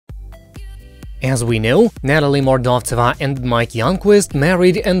As we know, Natalie Mordovtseva and Mike Youngquist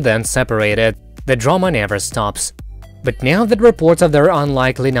married and then separated. The drama never stops. But now that reports of their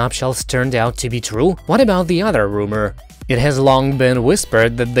unlikely nuptials turned out to be true, what about the other rumor? It has long been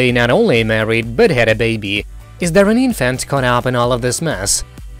whispered that they not only married but had a baby. Is there an infant caught up in all of this mess?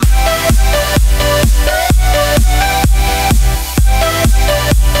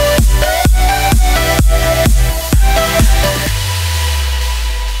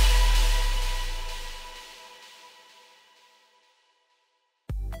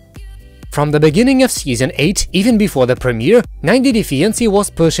 From the beginning of Season 8, even before the premiere, 90 Day Fiance was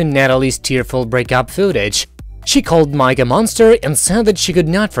pushing Natalie's tearful breakup footage. She called Mike a monster and said that she could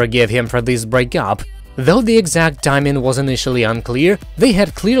not forgive him for this breakup. Though the exact timing was initially unclear, they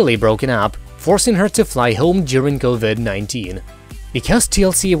had clearly broken up, forcing her to fly home during COVID-19. Because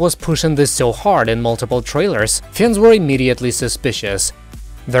TLC was pushing this so hard in multiple trailers, fans were immediately suspicious.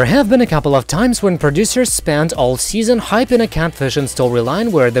 There have been a couple of times when producers spent all season hyping a catfishing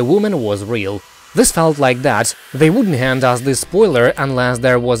storyline where the woman was real. This felt like that. They wouldn't hand us this spoiler unless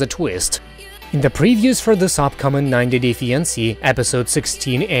there was a twist. In the previews for this upcoming 90 Day Fiancé, episode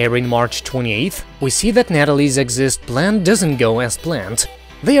 16 airing March 28th, we see that Natalie's exit plan doesn't go as planned.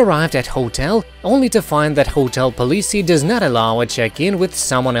 They arrived at hotel, only to find that hotel policy does not allow a check-in with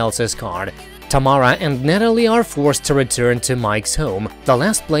someone else's card. Tamara and Natalie are forced to return to Mike's home, the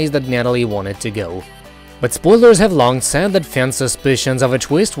last place that Natalie wanted to go. But spoilers have long said that fans' suspicions of a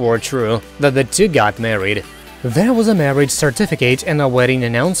twist were true, that the two got married. There was a marriage certificate and a wedding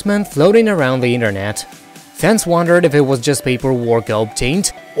announcement floating around the internet. Fans wondered if it was just paperwork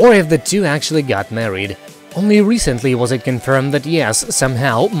obtained, or if the two actually got married. Only recently was it confirmed that yes,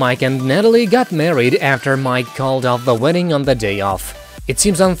 somehow Mike and Natalie got married after Mike called off the wedding on the day off. It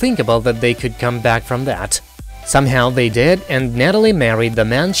seems unthinkable that they could come back from that. Somehow they did, and Natalie married the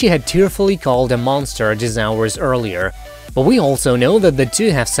man she had tearfully called a monster just hours earlier. But we also know that the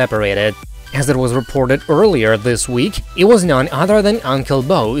two have separated. As it was reported earlier this week, it was none other than Uncle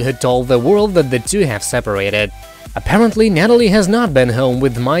Bo who told the world that the two have separated. Apparently, Natalie has not been home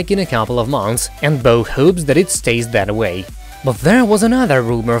with Mike in a couple of months, and Bo hopes that it stays that way. But there was another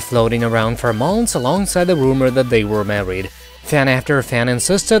rumor floating around for months alongside the rumor that they were married. Fan after fan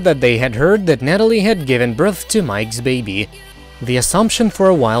insisted that they had heard that Natalie had given birth to Mike's baby. The assumption for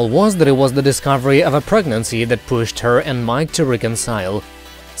a while was that it was the discovery of a pregnancy that pushed her and Mike to reconcile.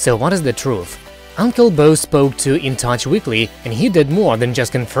 So what is the truth? Uncle Bo spoke to In Touch Weekly, and he did more than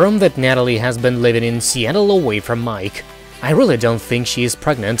just confirm that Natalie has been living in Seattle away from Mike. I really don't think she is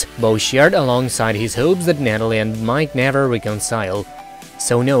pregnant, Bo shared alongside his hopes that Natalie and Mike never reconcile.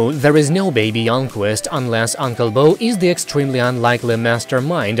 So no, there is no baby Youngquist unless Uncle Bo is the extremely unlikely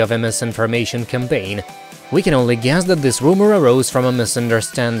mastermind of a misinformation campaign. We can only guess that this rumor arose from a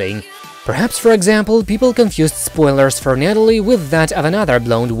misunderstanding. Perhaps, for example, people confused spoilers for Natalie with that of another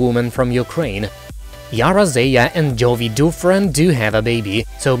blonde woman from Ukraine. Yara Zeya and Jovi Dufresne do have a baby,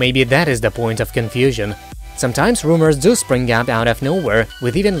 so maybe that is the point of confusion. Sometimes rumors do spring up out of nowhere,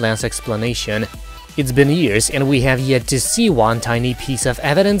 with even less explanation. It's been years, and we have yet to see one tiny piece of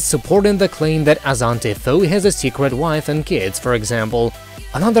evidence supporting the claim that Azante Fo has a secret wife and kids, for example.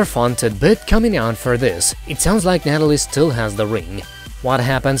 Another fun tidbit coming out for this: it sounds like Natalie still has the ring. What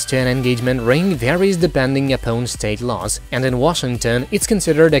happens to an engagement ring varies depending upon state laws, and in Washington it's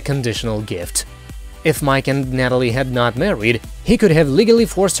considered a conditional gift. If Mike and Natalie had not married, he could have legally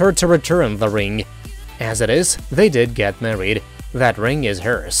forced her to return the ring. As it is, they did get married. That ring is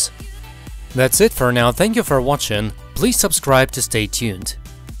hers. That's it for now, thank you for watching, please subscribe to stay tuned.